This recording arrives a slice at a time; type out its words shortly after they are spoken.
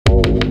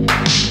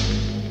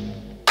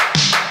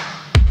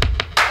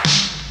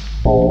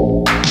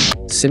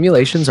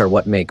Simulations are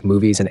what make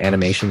movies and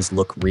animations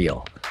look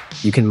real.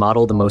 You can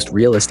model the most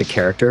realistic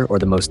character or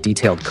the most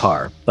detailed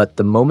car, but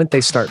the moment they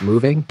start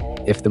moving,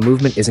 if the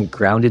movement isn't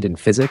grounded in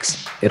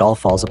physics, it all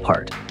falls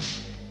apart.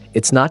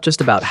 It's not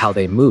just about how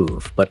they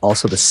move, but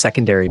also the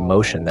secondary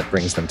motion that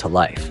brings them to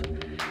life.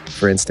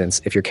 For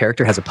instance, if your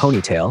character has a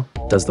ponytail,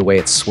 does the way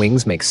it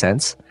swings make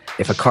sense?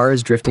 If a car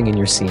is drifting in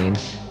your scene,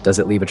 does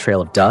it leave a trail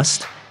of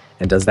dust?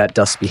 And does that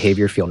dust's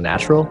behavior feel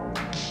natural?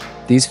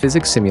 These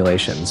physics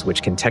simulations,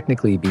 which can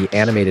technically be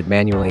animated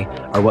manually,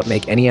 are what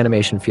make any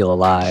animation feel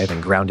alive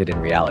and grounded in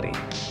reality.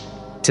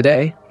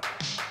 Today,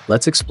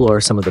 let's explore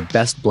some of the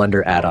best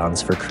Blender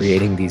add-ons for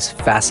creating these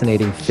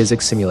fascinating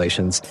physics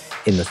simulations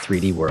in the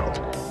 3D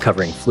world,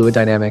 covering fluid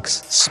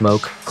dynamics,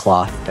 smoke,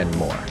 cloth, and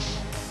more.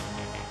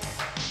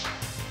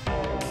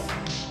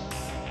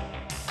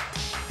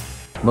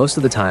 Most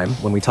of the time,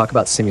 when we talk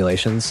about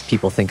simulations,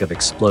 people think of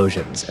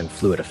explosions and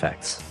fluid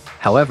effects.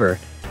 However,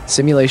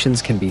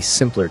 simulations can be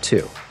simpler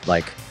too,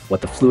 like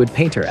what the Fluid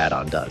Painter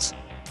add-on does.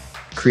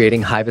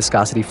 Creating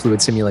high-viscosity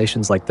fluid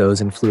simulations like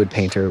those in Fluid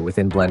Painter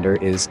within Blender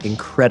is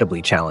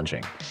incredibly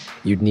challenging.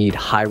 You'd need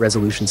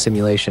high-resolution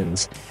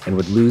simulations and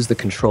would lose the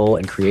control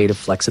and creative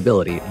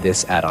flexibility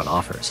this add-on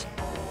offers.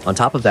 On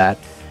top of that,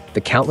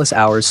 the countless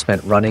hours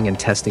spent running and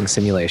testing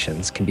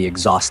simulations can be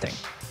exhausting.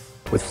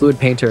 With Fluid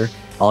Painter,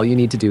 all you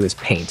need to do is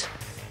paint,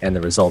 and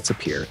the results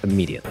appear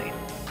immediately.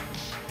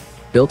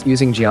 Built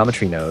using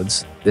geometry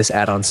nodes, this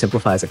add-on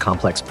simplifies a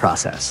complex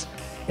process.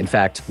 In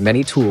fact,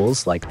 many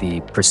tools, like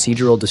the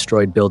procedural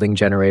destroyed building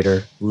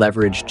generator,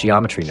 leverage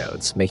geometry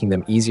nodes, making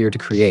them easier to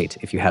create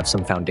if you have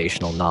some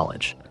foundational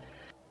knowledge.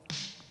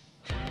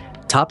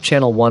 Top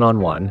Channel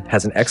 1-on-1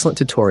 has an excellent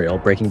tutorial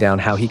breaking down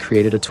how he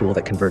created a tool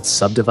that converts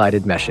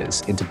subdivided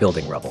meshes into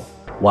building rubble.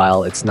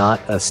 While it's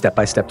not a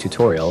step-by-step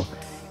tutorial,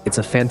 it's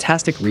a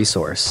fantastic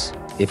resource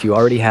if you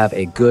already have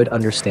a good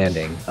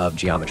understanding of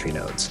geometry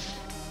nodes.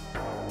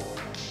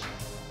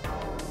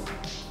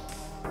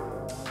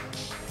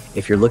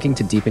 If you're looking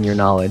to deepen your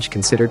knowledge,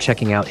 consider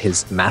checking out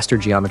his Master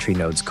Geometry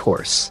Nodes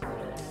course,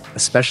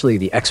 especially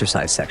the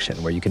exercise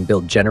section where you can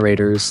build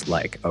generators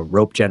like a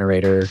rope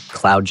generator,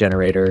 cloud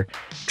generator,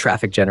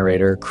 traffic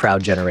generator,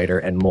 crowd generator,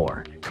 and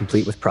more,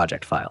 complete with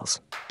project files.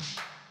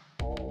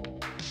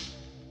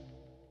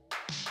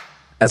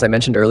 As I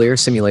mentioned earlier,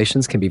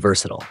 simulations can be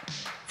versatile.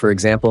 For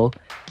example,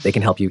 they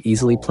can help you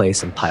easily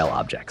place and pile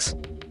objects.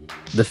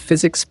 The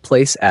Physics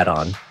Place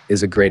add-on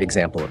is a great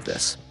example of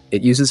this.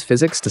 It uses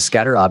physics to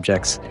scatter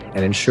objects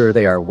and ensure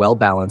they are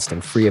well-balanced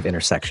and free of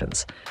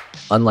intersections,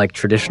 unlike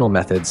traditional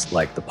methods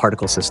like the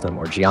particle system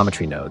or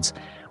geometry nodes,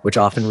 which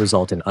often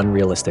result in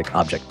unrealistic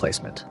object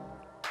placement.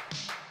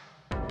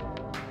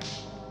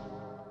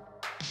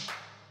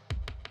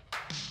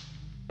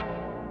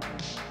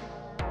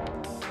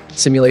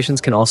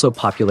 Simulations can also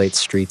populate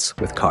streets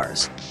with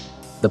cars.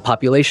 The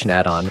Population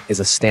add-on is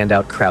a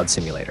standout crowd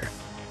simulator.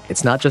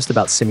 It's not just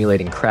about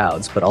simulating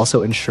crowds, but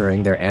also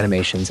ensuring their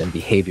animations and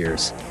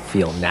behaviors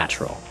feel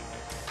natural.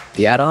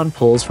 The add-on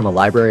pulls from a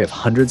library of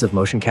hundreds of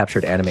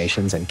motion-captured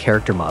animations and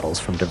character models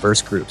from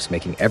diverse groups,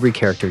 making every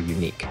character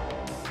unique.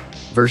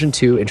 Version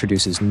 2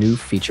 introduces new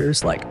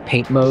features like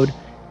paint mode,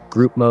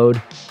 group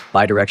mode,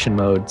 bidirection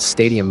mode,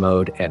 stadium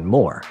mode, and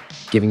more,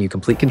 giving you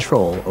complete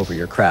control over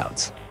your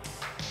crowds.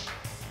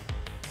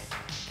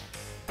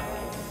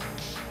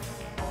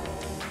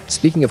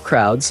 Speaking of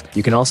crowds,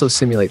 you can also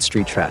simulate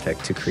street traffic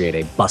to create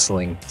a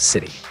bustling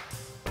city.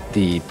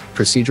 The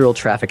Procedural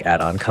Traffic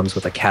add-on comes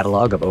with a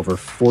catalog of over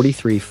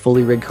 43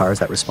 fully rigged cars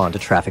that respond to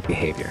traffic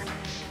behavior.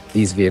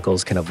 These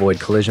vehicles can avoid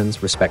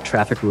collisions, respect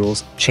traffic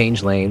rules,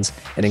 change lanes,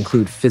 and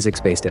include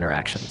physics-based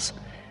interactions.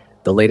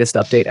 The latest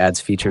update adds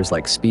features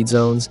like speed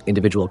zones,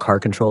 individual car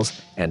controls,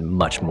 and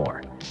much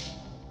more.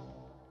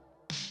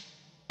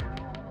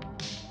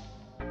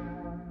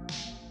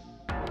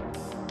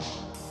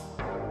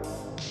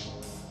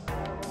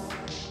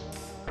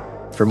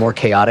 For more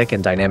chaotic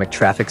and dynamic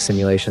traffic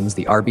simulations,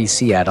 the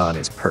RBC add-on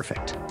is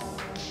perfect.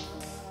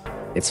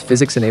 Its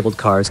physics-enabled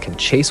cars can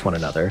chase one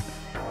another,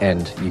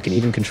 and you can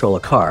even control a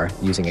car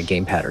using a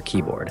gamepad or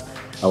keyboard,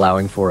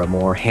 allowing for a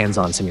more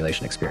hands-on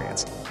simulation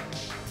experience.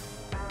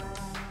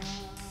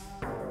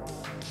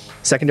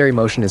 Secondary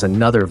motion is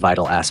another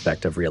vital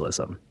aspect of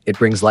realism. It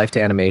brings life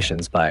to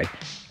animations by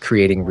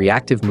creating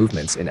reactive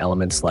movements in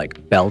elements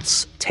like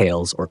belts,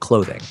 tails, or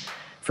clothing.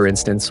 For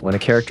instance, when a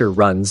character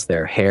runs,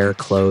 their hair,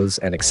 clothes,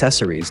 and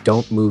accessories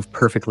don't move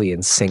perfectly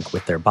in sync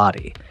with their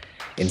body.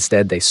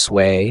 Instead, they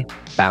sway,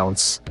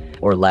 bounce,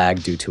 or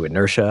lag due to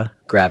inertia,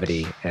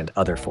 gravity, and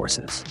other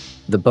forces.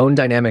 The Bone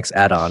Dynamics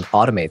add-on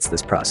automates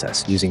this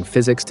process using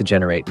physics to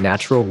generate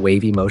natural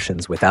wavy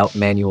motions without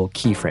manual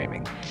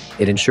keyframing.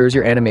 It ensures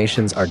your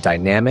animations are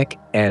dynamic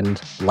and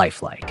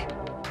lifelike.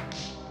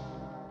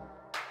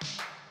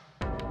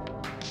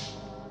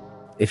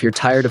 If you're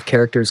tired of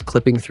characters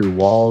clipping through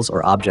walls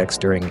or objects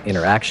during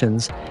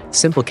interactions,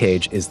 Simple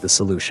Cage is the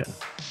solution.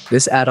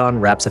 This add-on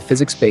wraps a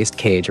physics-based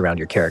cage around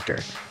your character,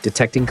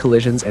 detecting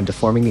collisions and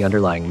deforming the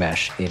underlying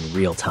mesh in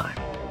real time.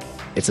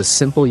 It's a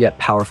simple yet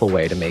powerful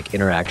way to make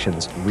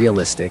interactions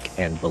realistic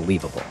and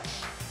believable.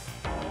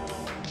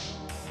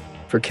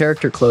 For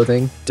character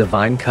clothing,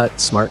 Divine Cut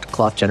Smart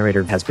Cloth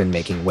Generator has been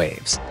making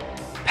waves.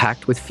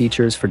 Packed with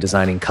features for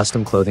designing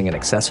custom clothing and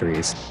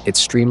accessories, it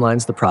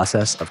streamlines the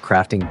process of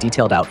crafting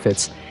detailed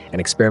outfits and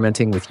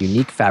experimenting with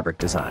unique fabric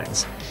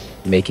designs,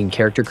 making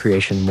character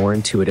creation more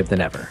intuitive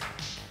than ever.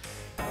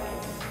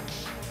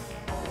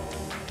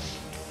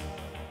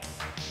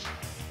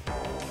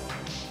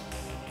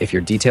 If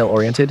you're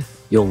detail-oriented,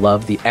 you'll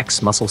love the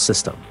XMuscle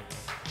System.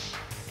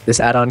 This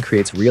add-on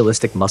creates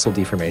realistic muscle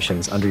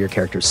deformations under your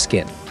character's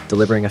skin,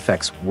 delivering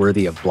effects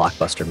worthy of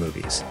blockbuster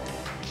movies.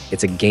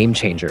 It's a game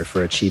changer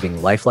for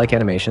achieving lifelike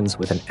animations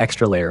with an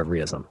extra layer of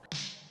realism.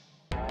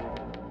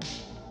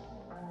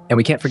 And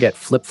we can't forget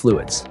Flip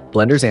Fluids,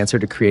 Blender's answer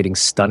to creating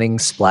stunning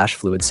splash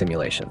fluid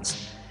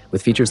simulations.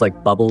 With features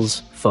like bubbles,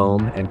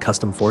 foam, and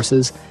custom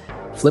forces,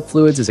 Flip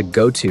Fluids is a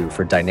go-to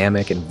for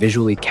dynamic and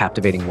visually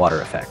captivating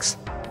water effects.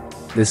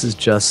 This is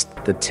just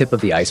the tip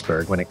of the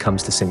iceberg when it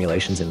comes to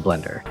simulations in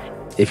Blender.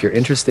 If you're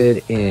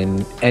interested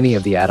in any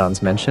of the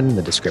add-ons mentioned in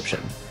the description,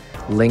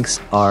 links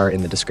are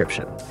in the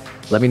description.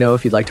 Let me know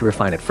if you'd like to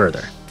refine it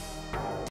further.